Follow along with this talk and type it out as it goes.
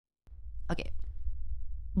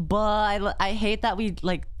But I hate that we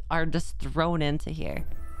like are just thrown into here.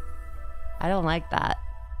 I don't like that.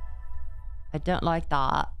 I don't like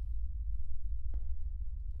that.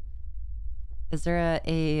 Is there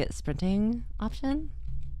a sprinting option?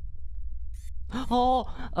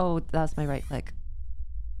 Oh, that's my right click.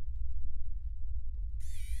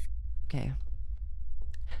 Okay.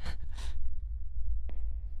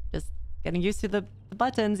 Just getting used to the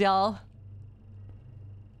buttons, y'all.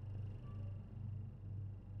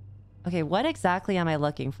 Okay, what exactly am I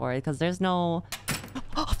looking for? Because there's no...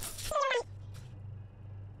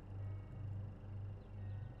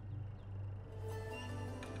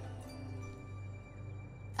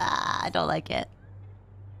 I don't like it.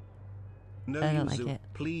 No, I don't like Yuzu, it.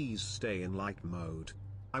 please stay in light mode.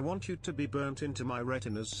 I want you to be burnt into my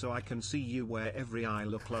retinas so I can see you where every eye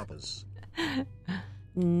look lovers.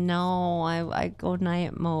 No, I go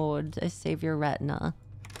night mode. I save your retina.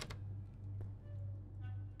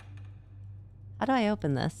 How do I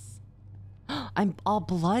open this? I'm all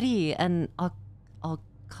bloody and I'll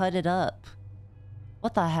cut it up.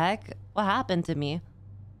 What the heck? What happened to me?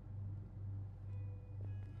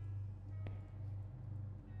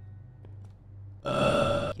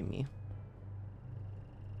 Give me.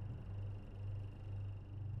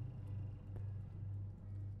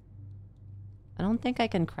 I don't think I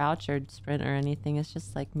can crouch or sprint or anything. It's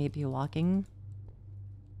just like maybe walking.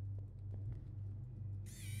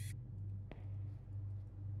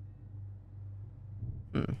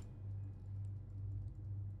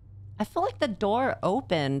 I feel like the door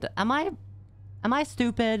opened. Am I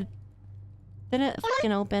stupid? Didn't it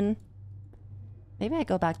fucking open? Maybe I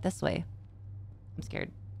go back this way. I'm scared.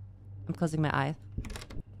 I'm closing my eyes.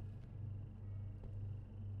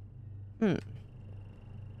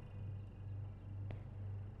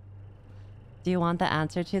 Do you want the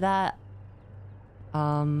answer to that?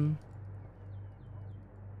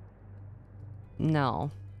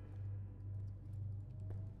 No.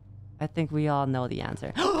 I think we all know the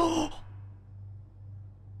answer.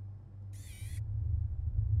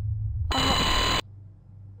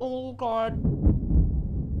 Oh god.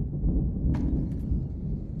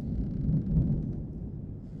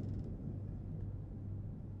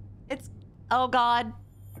 It's... Oh god.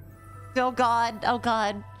 Oh god. Oh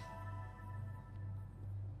god.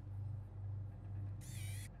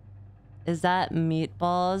 Is that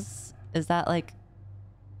meatballs? Is that like...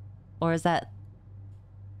 Or is that...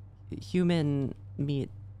 human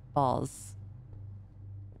meatballs?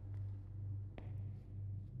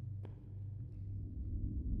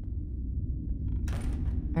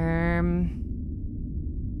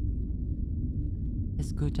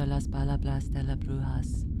 Escucha las palabras de las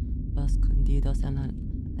brujas, los escondidos en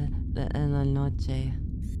la noche.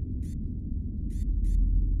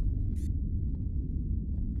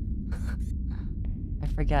 I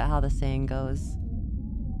forget how the saying goes.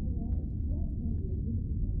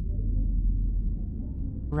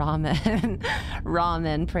 Ramen.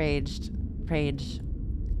 Ramen Prage.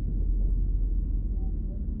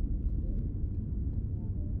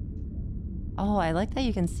 Oh, I like that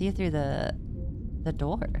you can see through the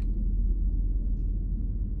door.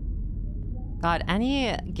 God,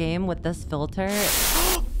 any game with this filter...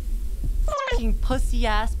 Fucking pussy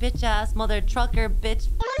ass, bitch ass, mother trucker, bitch,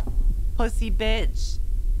 pussy bitch.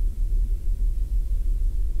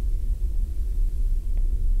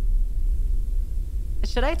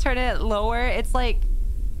 Should I turn it lower? It's like...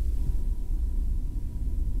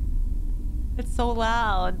 It's so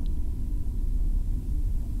loud.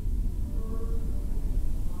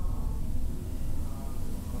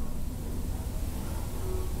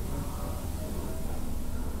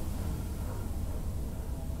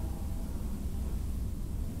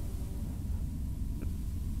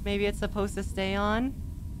 Maybe it's supposed to stay on?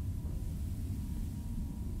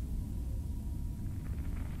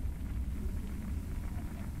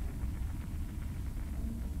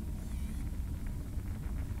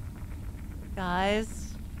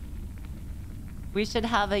 Guys, we should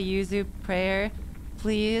have a Yuzu prayer.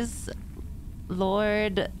 Please,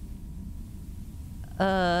 Lord,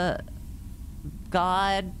 God,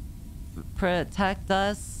 protect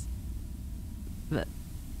us.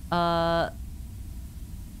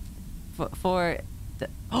 For the...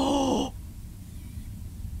 Oh!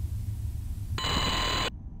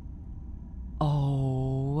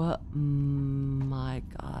 Oh my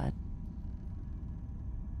god.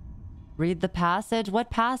 Read the passage?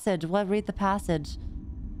 What passage? What? Read the passage.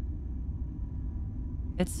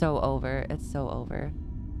 It's so over. It's so over.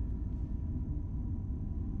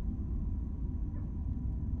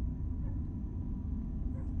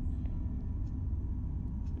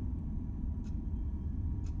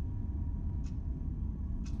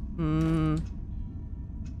 Hmm.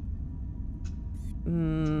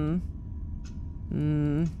 Hmm.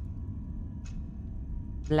 Hmm.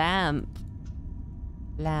 Lamp.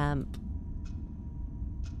 Lamp.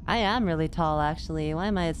 I am really tall, actually. Why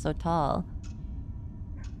am I so tall?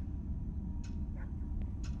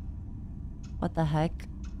 What the heck?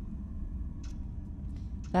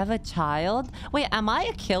 Do I have a child? Wait, am I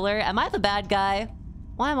a killer? Am I the bad guy?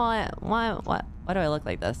 Why am I... Why do I look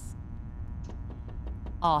like this?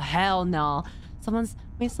 Oh, hell no.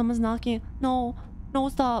 Wait, someone's knocking. No. No,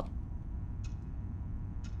 stop.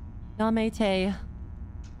 Yamete.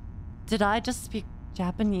 Did I just speak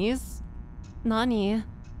Japanese? Nani?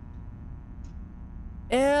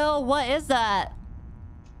 Ew, what is that?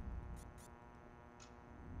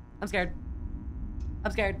 I'm scared.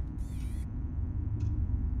 I'm scared.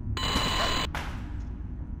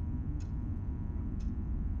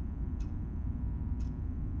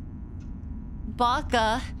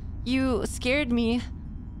 Baka, you scared me.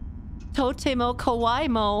 Totemo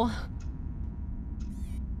kawaii-mo.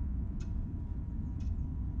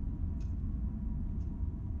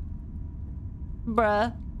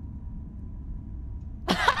 Bruh.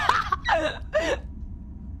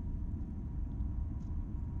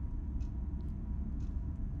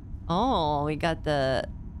 Oh, we got the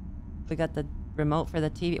remote for the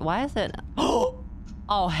TV. Why is it?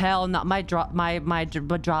 Oh hell no! My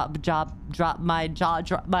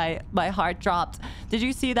heart dropped. Did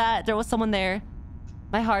you see that? There was someone there.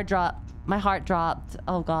 My heart dropped. My heart dropped.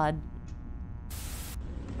 Oh god.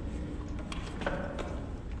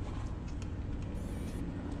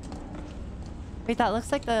 Wait, that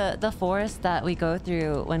looks like the forest that we go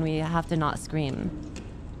through when we have to not scream.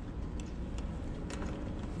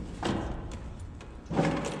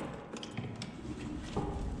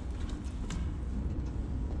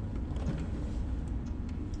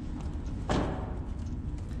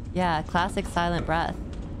 Yeah, classic silent breath.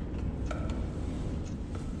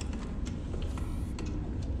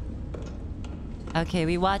 Okay,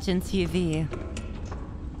 we watching TV.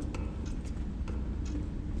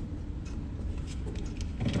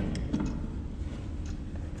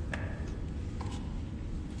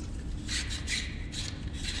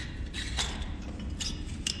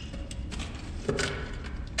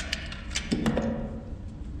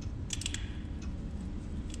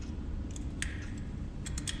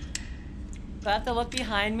 Do I have to look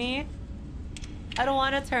behind me? I don't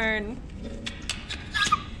want to turn.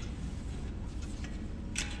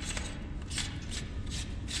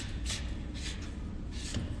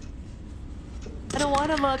 I don't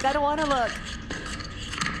want to look. I don't want to look.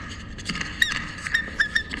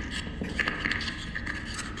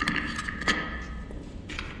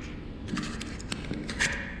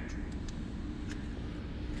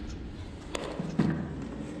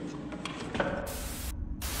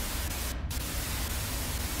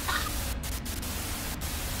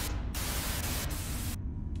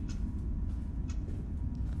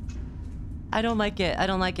 I don't like it. I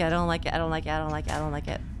don't like it. I don't like it. I don't like it. I don't like it. I don't like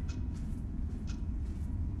it.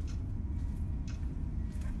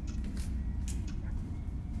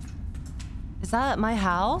 Is that my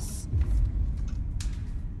house?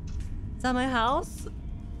 Is that my house?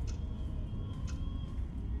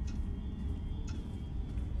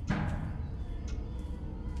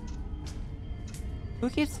 Who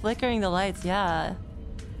keeps flickering the lights? Yeah.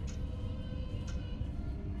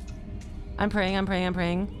 I'm praying. I'm praying. I'm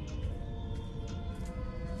praying.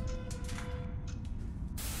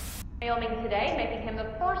 Wyoming today, making him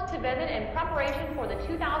the first to visit in preparation for the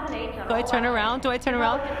 2008 general Do I turn around? Do I turn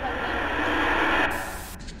around?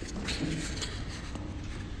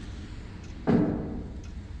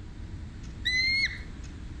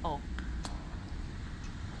 Oh.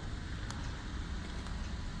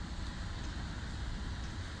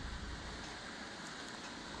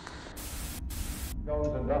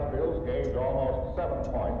 Jones Industrials gained almost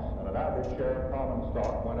 7 points, and an average share of common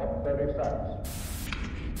stock went up 30 cents.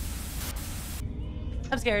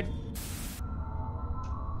 I'm scared.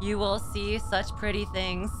 You will see such pretty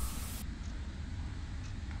things.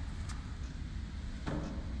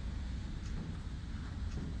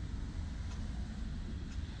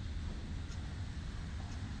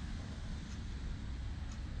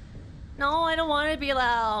 No, I don't want to be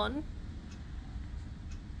loud.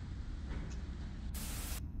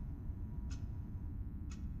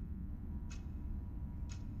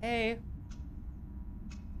 Hey.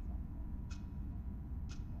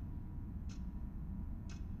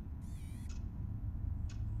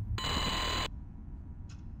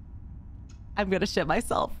 I'm gonna shit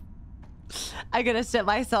myself. I'm gonna shit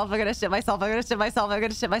myself. I'm gonna shit myself. I'm gonna shit myself. I'm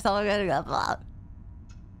gonna shit myself. I'm gonna shit myself. I'm gonna...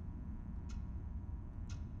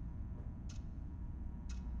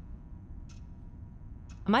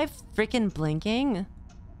 Am I freaking blinking?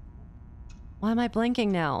 Why am I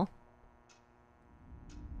blinking now?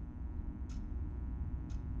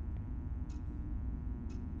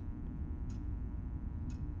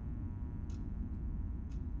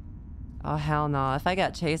 Oh hell no. If I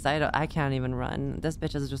get chased, I can't even run. This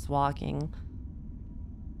bitch is just walking.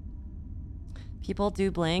 People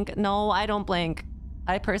do blink. No, I don't blink.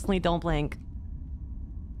 I personally don't blink.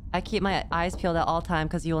 I keep my eyes peeled at all time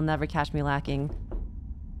because you will never catch me lacking.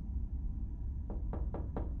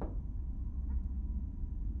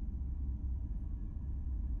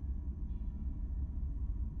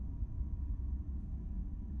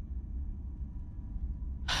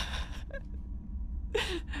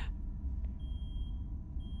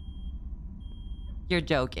 You're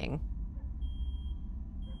joking.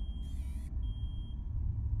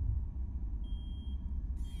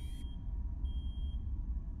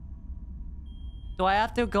 Do I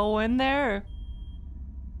have to go in there?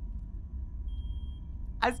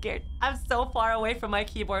 I'm scared. I'm so far away from my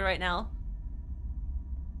keyboard right now.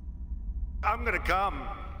 I'm gonna come.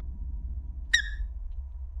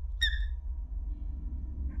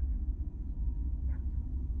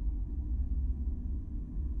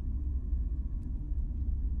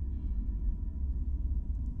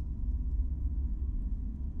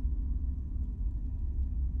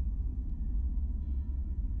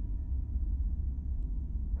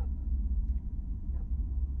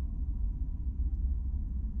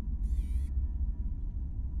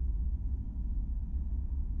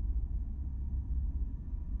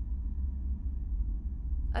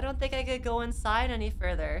 I don't think I could go inside any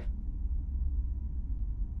further.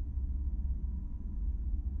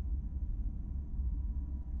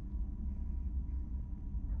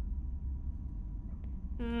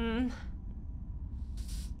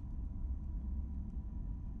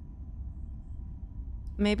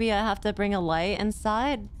 Maybe I have to bring a light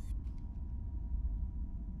inside.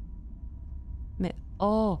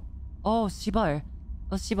 Oh, Shibar.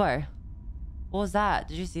 Oh, Shibar. What was that?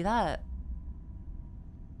 Did you see that?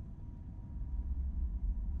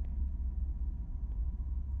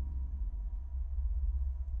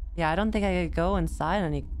 Yeah, I don't think I could go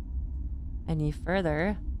inside any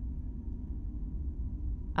further.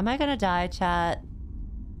 Am I gonna die, chat?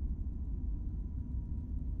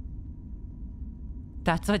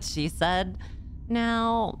 That's what she said.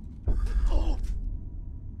 Now...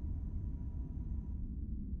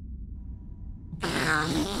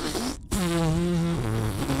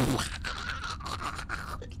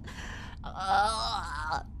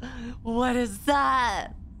 what is that?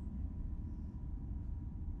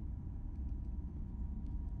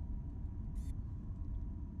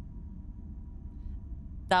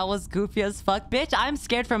 That was goofy as fuck. Bitch, I'm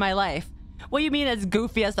scared for my life. What do you mean it's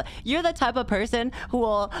goofy as fuck? You're the type of person who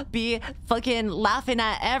will be fucking laughing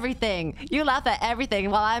at everything. You laugh at everything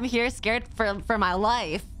while I'm here scared for my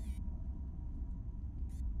life.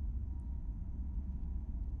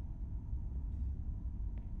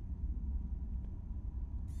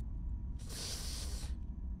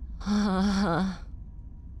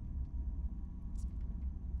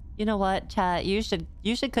 You know what, chat? You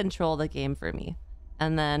should control the game for me.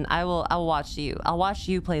 And then I'll watch you. I'll watch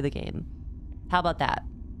you play the game. How about that?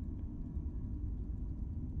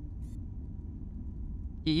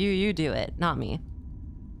 You do it, not me.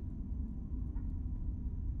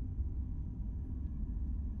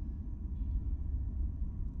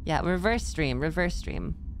 Yeah, reverse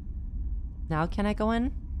stream. Now can I go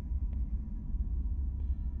in?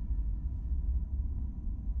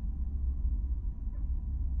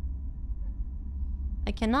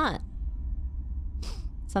 I cannot.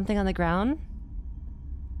 Something on the ground?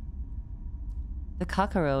 The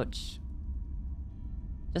cockroach.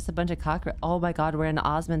 Just a bunch of cockroach. Oh my god, we're in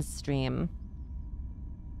Osmond's stream.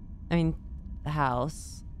 I mean, the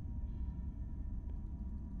house.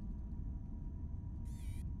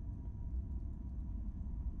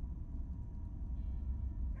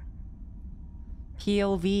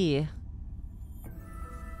 POV.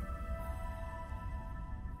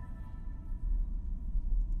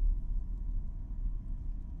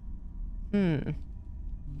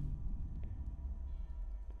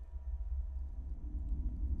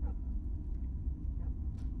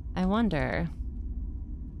 I wonder.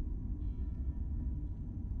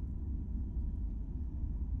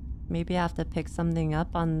 Maybe I have to pick something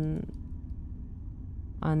up on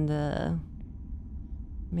the...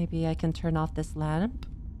 Maybe I can turn off this lamp?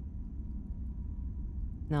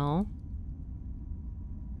 No.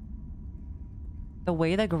 The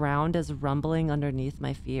way the ground is rumbling underneath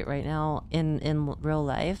my feet right now in real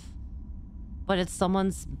life. But it's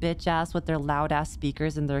someone's bitch ass with their loud ass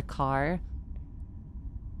speakers in their car.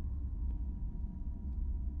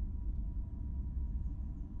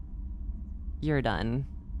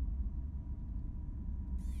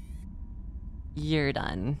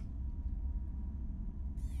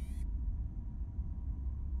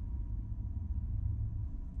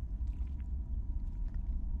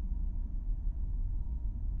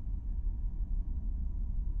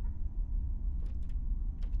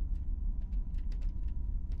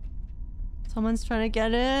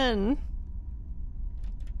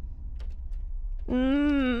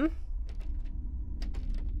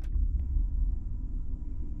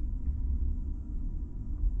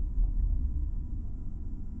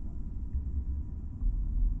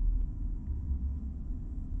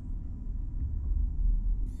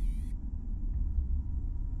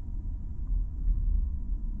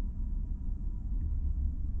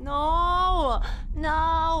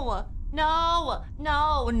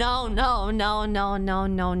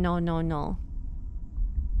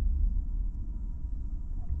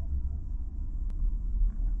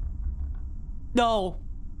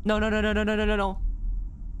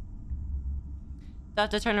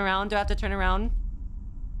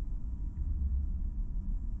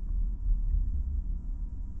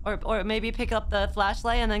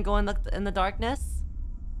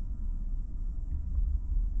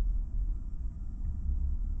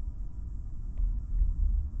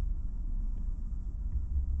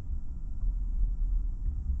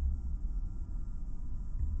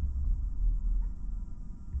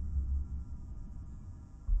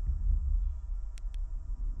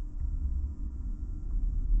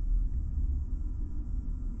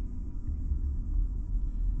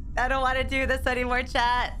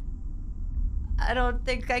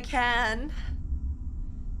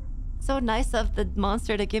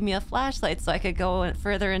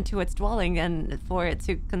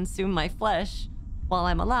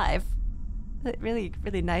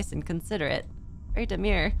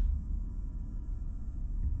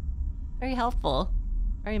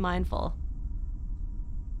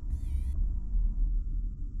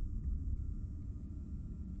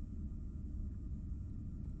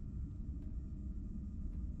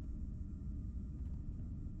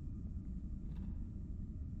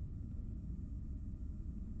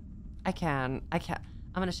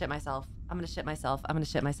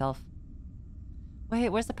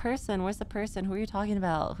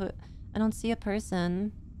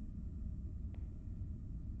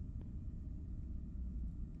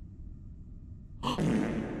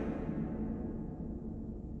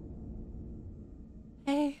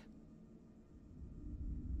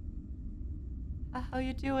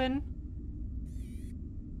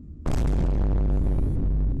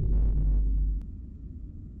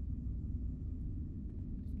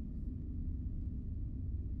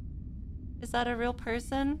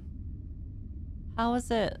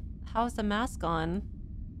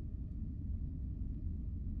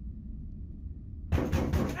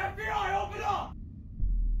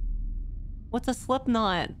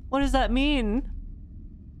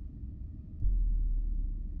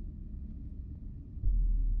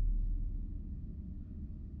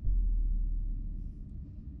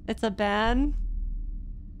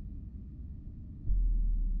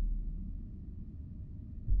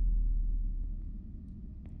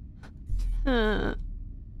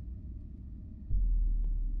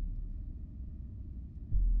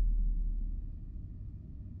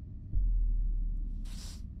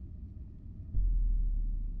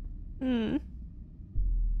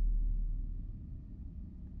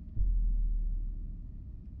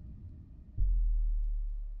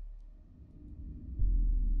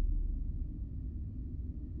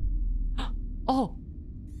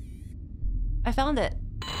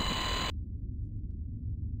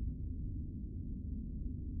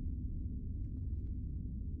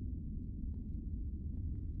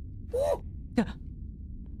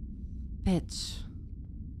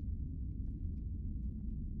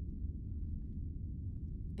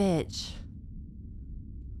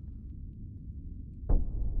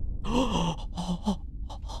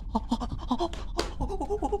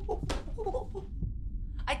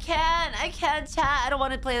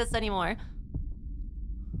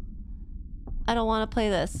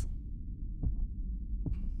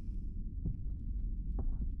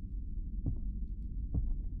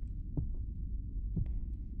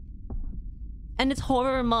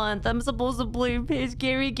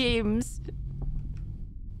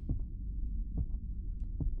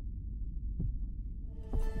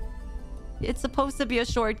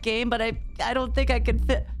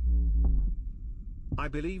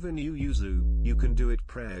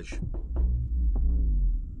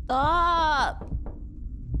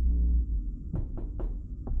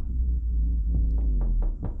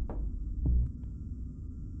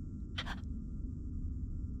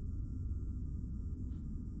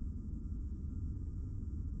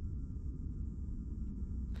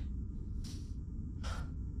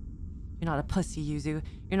 You're not a pussy, Yuzu.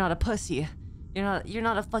 You're not a pussy. You're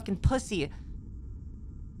not a fucking pussy.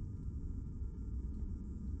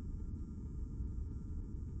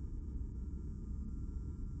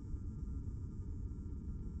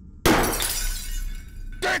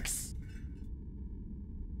 Dicks!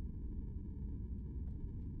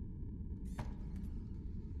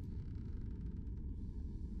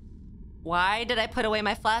 Why did I put away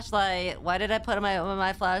my flashlight? Why did I put away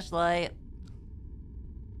my flashlight?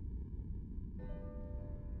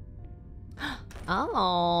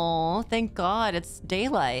 Oh, thank God it's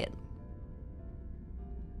daylight.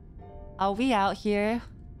 Are we out here?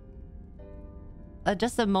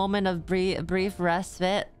 Just a moment of brief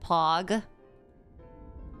respite, pog.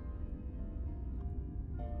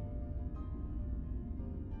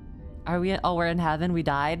 Are we? Oh, we're in heaven. We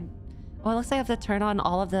died. Oh, it looks like I have to turn on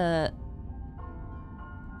all of the...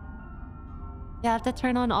 Yeah, I have to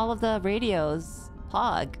turn on all of the radios.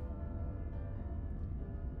 Pog.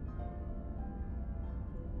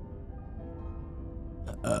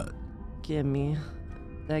 Give me.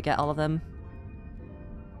 Did I get all of them?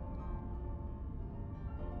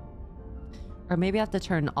 Or maybe I have to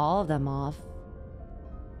turn all of them off.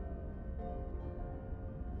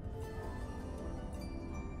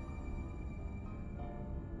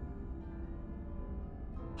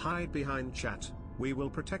 Hide behind chat. We will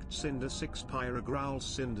protect Cinder 6 Pyro growls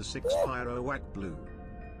Cinder 6 Pyro whack blue.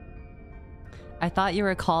 I thought you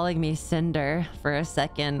were calling me Cinder for a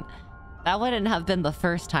second. That wouldn't have been the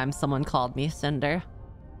first time someone called me Cinder.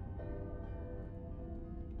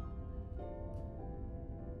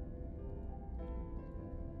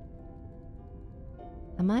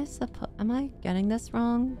 Am I getting this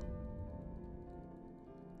wrong?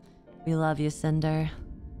 We love you, Cinder.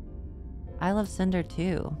 I love Cinder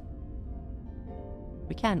too.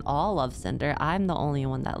 We can't all love Cinder. I'm the only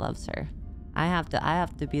one that loves her. I have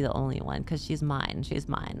to be the only one because she's mine. She's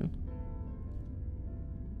mine.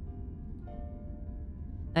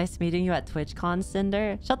 Nice meeting you at TwitchCon,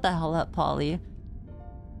 Cinder. Shut the hell up, Polly.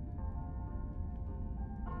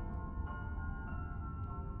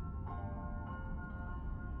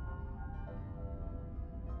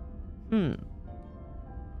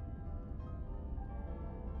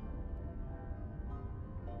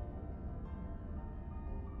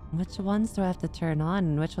 Which ones do I have to turn on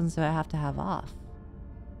and which ones do I have to have off?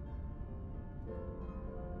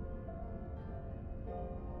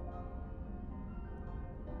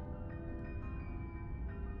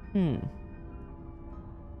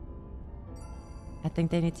 I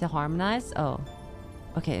think they need to harmonize. Oh,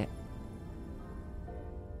 okay.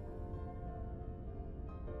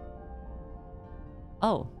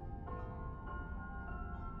 Oh.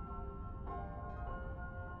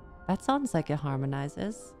 That sounds like it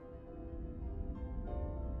harmonizes.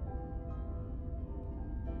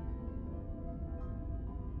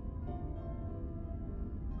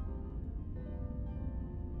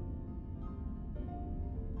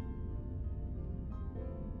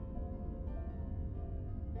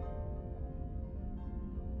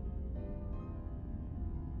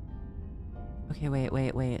 Okay,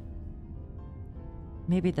 wait.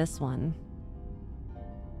 Maybe this one.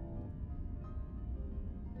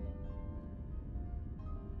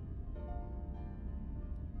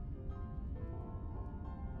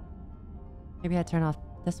 Maybe I turn off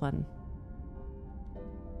this one.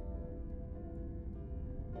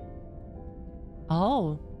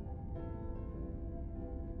 Oh.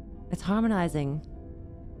 It's harmonizing.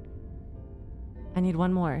 I need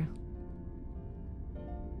one more.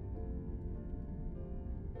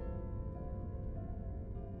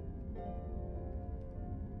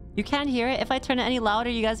 You can't hear it? If I turn it any louder,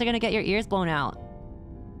 you guys are gonna get your ears blown out.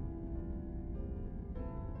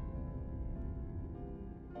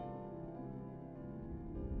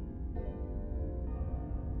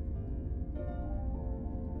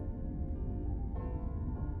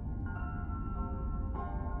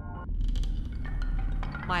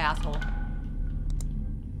 My asshole.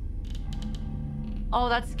 Oh,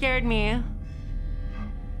 that scared me.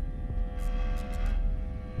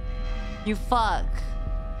 You fuck.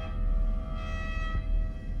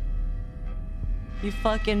 You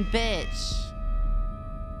fucking bitch.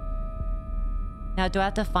 Now, do I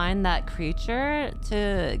have to find that creature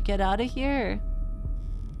to get out of here?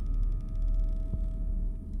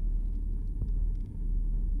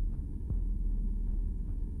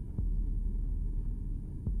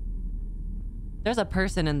 There's a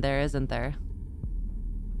person in there, isn't there?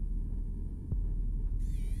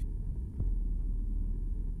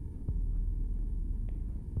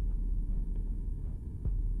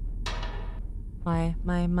 My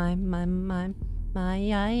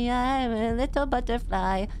little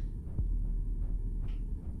butterfly.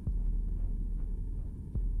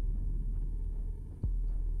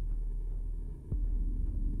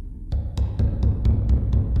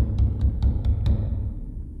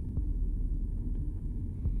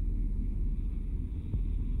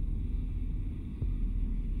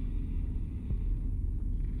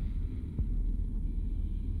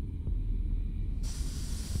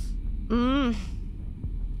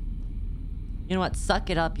 You know what? Suck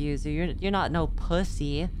it up, Yuzu. You're not no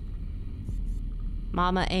pussy.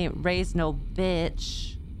 Mama ain't raised no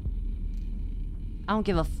bitch. I don't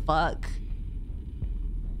give a fuck.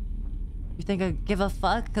 You think I give a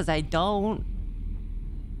fuck? Because I don't.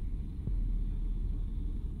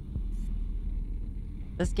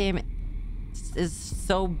 This game is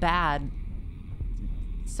so bad.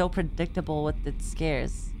 So predictable with its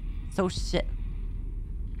scares. So shit.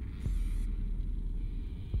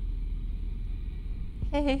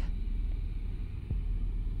 Hey.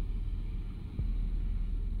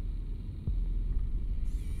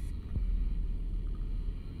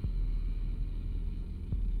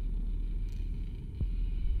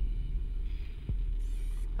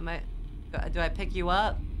 Do I pick you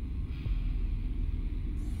up?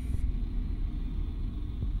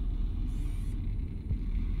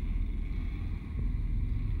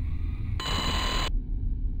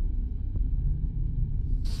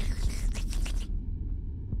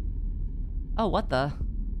 Oh, what the?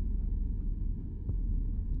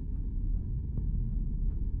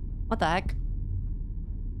 What the heck?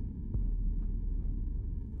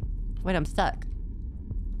 Wait, I'm stuck.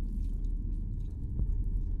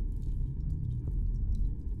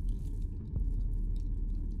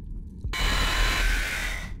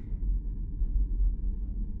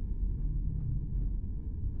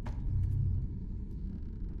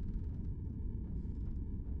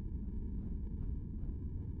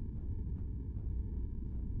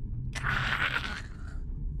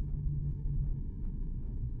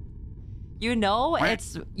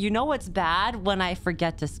 You know it's bad when I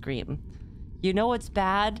forget to scream. You know it's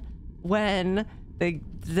bad when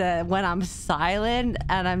when I'm silent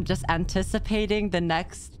and I'm just anticipating the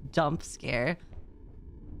next jump scare.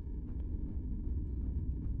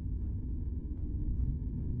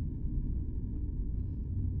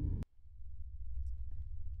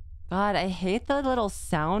 God, I hate the little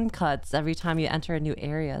sound cuts every time you enter a new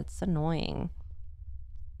area. It's annoying.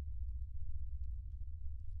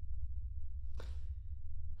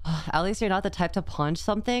 At least you're not the type to punch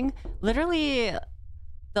something. Literally,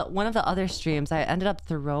 one of the other streams, I ended up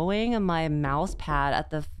throwing my mouse pad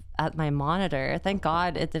at my monitor. Thank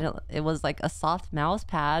God it didn't. It was like a soft mouse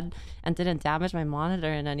pad and didn't damage my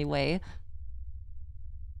monitor in any way.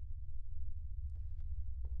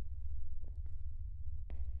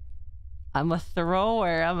 I'm a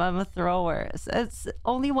thrower. I'm a thrower. It's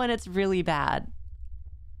only when it's really bad.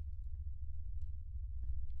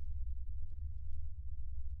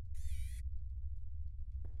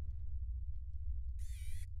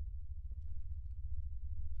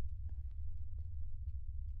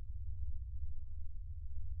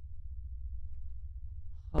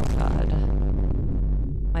 Oh God.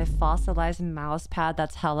 My fossilized mouse pad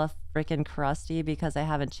that's hella freaking crusty because I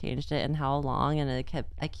haven't changed it in how long, and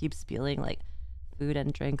I keep spilling like food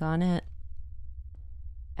and drink on it.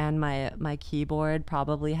 And my keyboard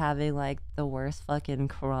probably having like the worst fucking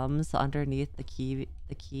crumbs underneath the key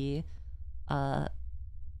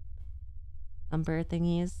number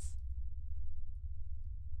thingies.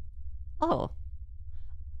 Oh.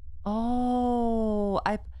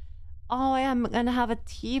 I am gonna have a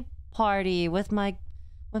tea party with my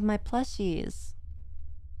plushies.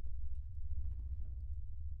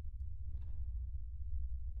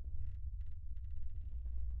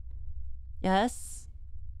 Yes.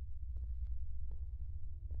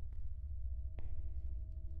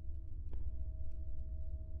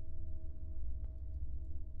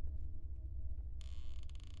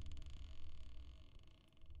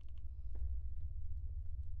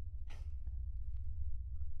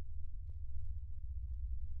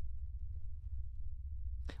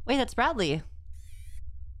 Wait, that's Bradley.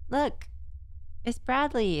 Look, it's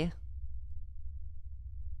Bradley.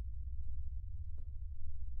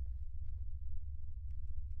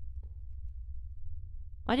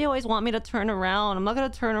 Why do you always want me to turn around? I'm not gonna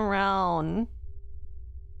turn around.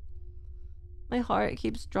 My heart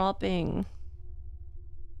keeps dropping.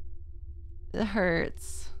 It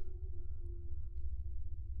hurts.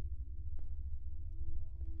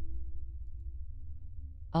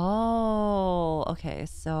 Oh, okay,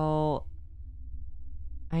 so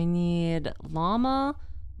I need llama,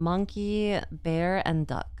 monkey, bear, and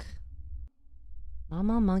duck.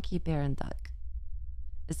 Llama, monkey, bear, and duck.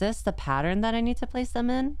 Is this the pattern that I need to place them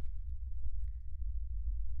in?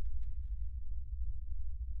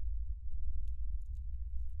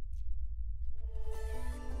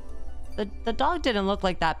 The dog didn't look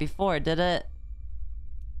like that before, did it?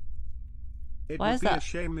 It Why would is be a that?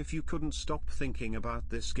 shame if you couldn't stop thinking about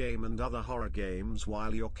this game and other horror games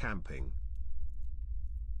while you're camping.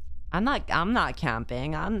 I'm not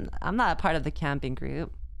camping. I'm not a part of the camping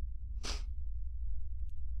group.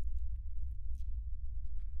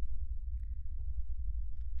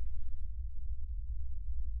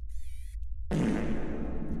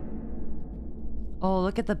 Oh,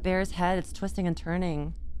 look at the bear's head. It's twisting and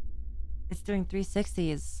turning. It's doing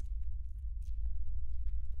 360s.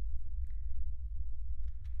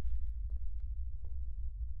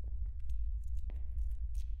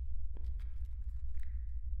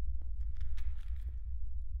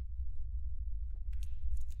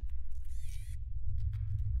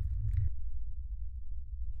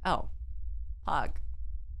 Oh. Pog.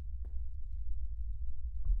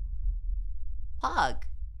 Pog.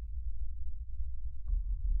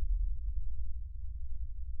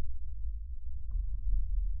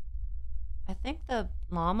 I think the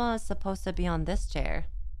llama is supposed to be on this chair.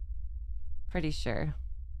 Pretty sure.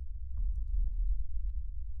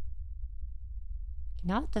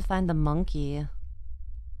 Now I have to find the monkey.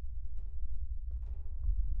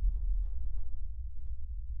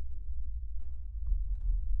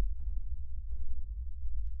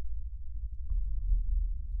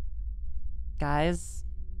 Guys,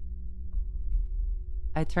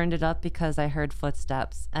 I turned it up because I heard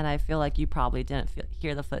footsteps, and I feel like you probably didn't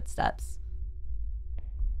hear the footsteps.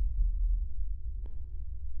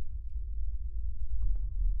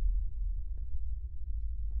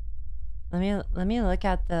 Let me look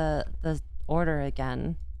at the order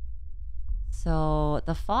again. So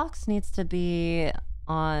the fox needs to be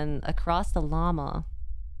on across the llama.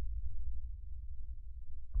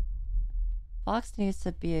 Fox needs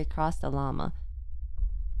to be across the llama.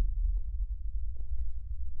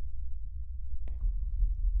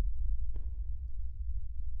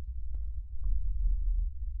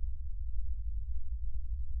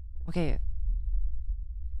 Okay.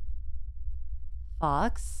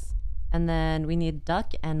 Fox. And then we need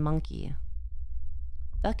duck and monkey.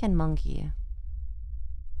 Duck and monkey.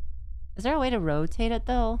 Is there a way to rotate it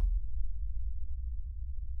though?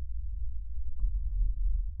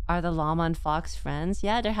 Are the llama and fox friends?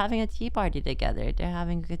 Yeah, they're having a tea party together. They're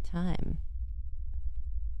having a good time.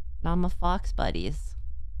 Llama fox buddies.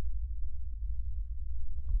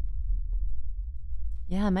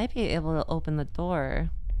 Yeah, I might be able to open the door.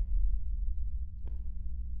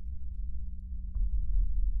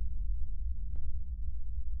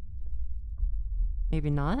 Maybe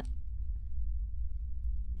not.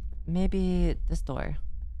 Maybe this door.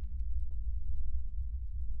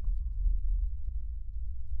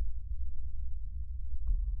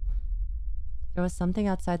 There was something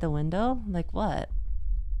outside the window? Like what?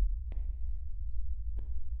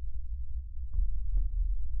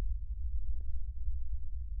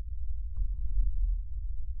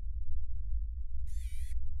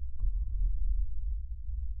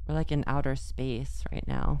 We're like in outer space right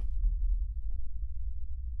now.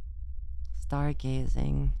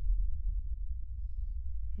 Stargazing.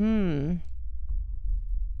 Okay,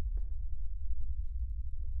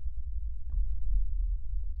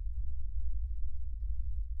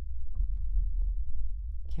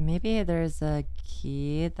 maybe there's a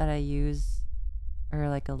key that I use, or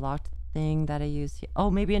like a locked thing that I use here.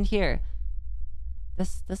 Oh, maybe in here.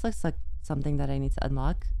 This looks like something that I need to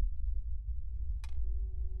unlock.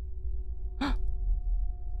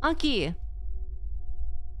 Anki!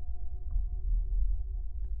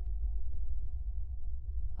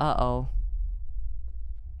 Uh-oh.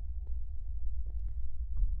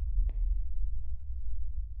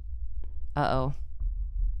 Uh-oh.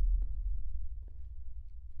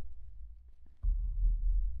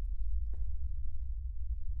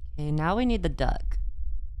 Okay, now we need the duck.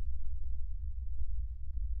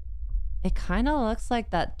 It kind of looks like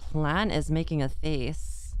that plant is making a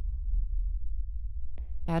face.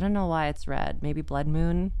 Yeah, I don't know why it's red. Maybe blood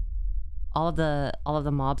moon. All of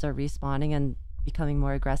the mobs are respawning and becoming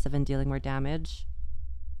more aggressive and dealing more damage.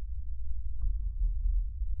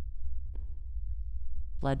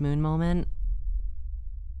 Blood moon moment.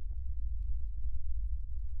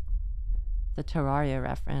 The Terraria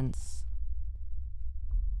reference.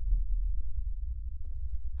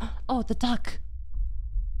 Oh, the duck!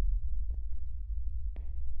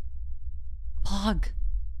 Pog!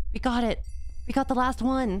 We got it! We got the last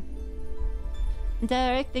one!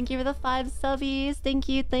 Derek, thank you for the 5 subbies. Thank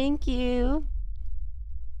you, thank you.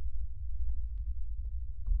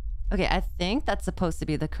 Okay, I think that's supposed to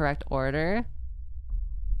be the correct order.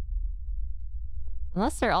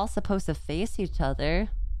 Unless they're all supposed to face each other.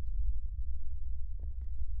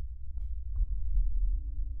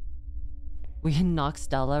 We can knock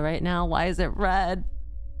Stella right now. Why is it red?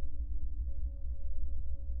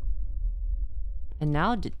 And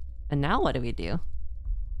now what do we do?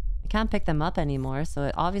 I can't pick them up anymore, so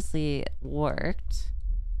it obviously worked.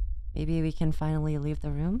 Maybe we can finally leave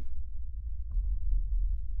the room?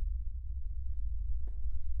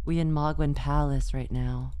 We in Mogwin Palace right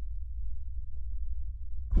now.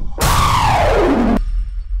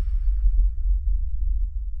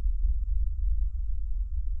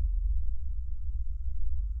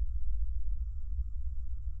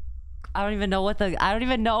 I don't even know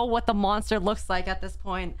what the monster looks like at this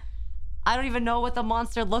point. I don't even know what the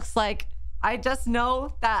monster looks like. I just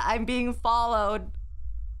know that I'm being followed.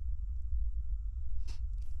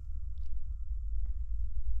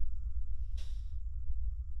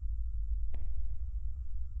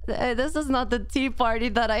 This is not the tea party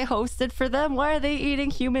that I hosted for them. Why are they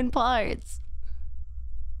eating human parts?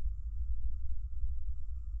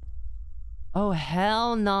 Oh,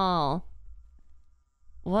 hell no.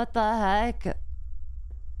 What the heck?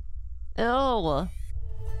 Ew.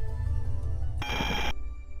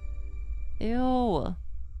 Ew.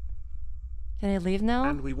 Can I leave now?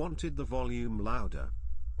 And we wanted the volume louder.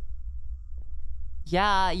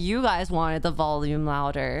 Yeah, you guys wanted the volume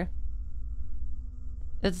louder.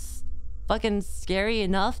 It's fucking scary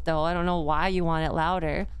enough, though. I don't know why you want it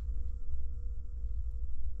louder.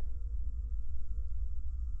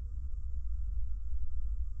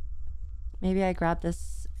 Maybe I grab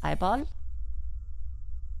this eyeball?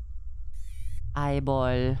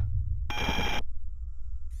 Eyeball.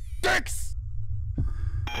 Dicks!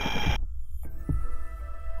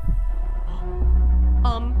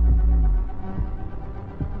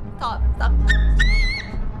 Stop.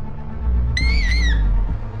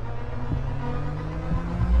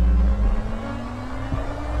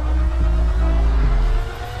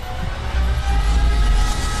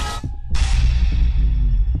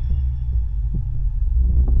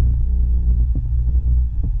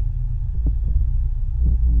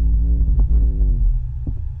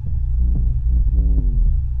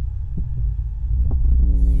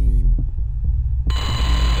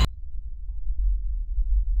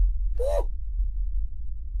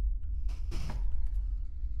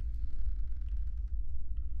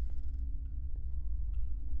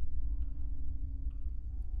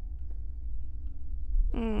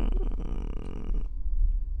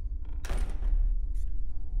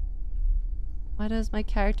 Why does my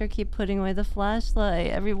character keep putting away the flashlight?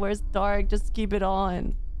 Everywhere's dark, just keep it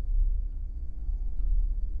on.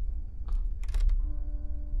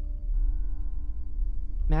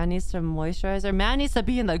 Man needs some moisturizer. Man needs to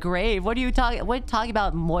be in the grave. What are you talking? What talking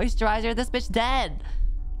about moisturizer? This bitch dead.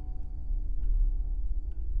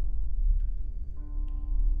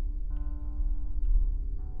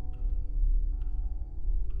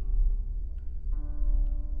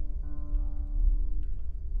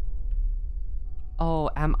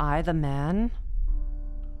 Oh, am I the man?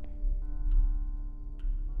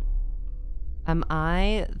 Am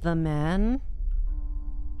I the man?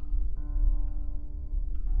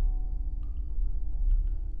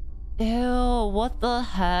 Ew, what the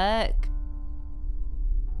heck?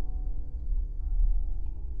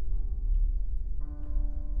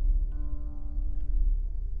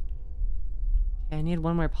 Okay, I need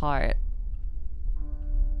one more part.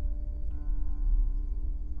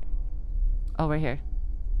 Oh, we're here.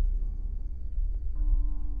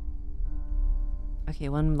 Okay,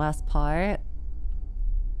 one last part.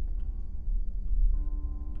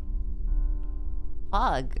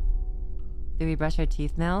 Pog. Do we brush our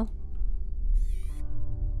teeth now?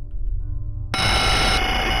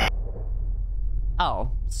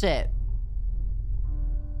 Oh, shit.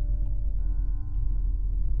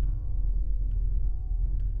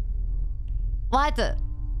 What?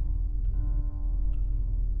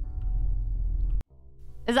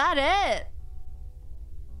 Is that it?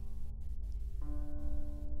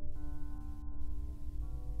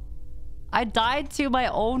 I died to my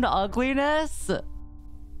own ugliness?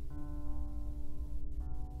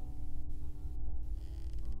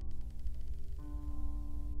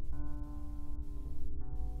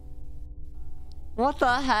 What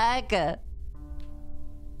the heck?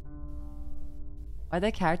 Why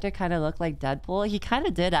the character kind of looked like Deadpool? He kind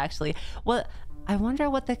of did, actually. Well, I wonder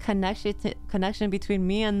what the connection between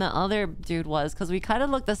me and the other dude was, because we kind of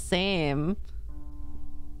look the same.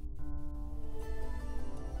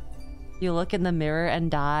 You look in the mirror and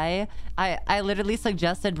die. I literally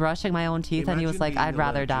suggested brushing my own teeth. Imagine, and he was like, I'd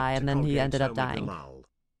rather die, and then he ended up dying.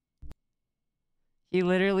 He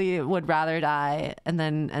literally would rather die and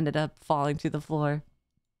then ended up falling to the floor.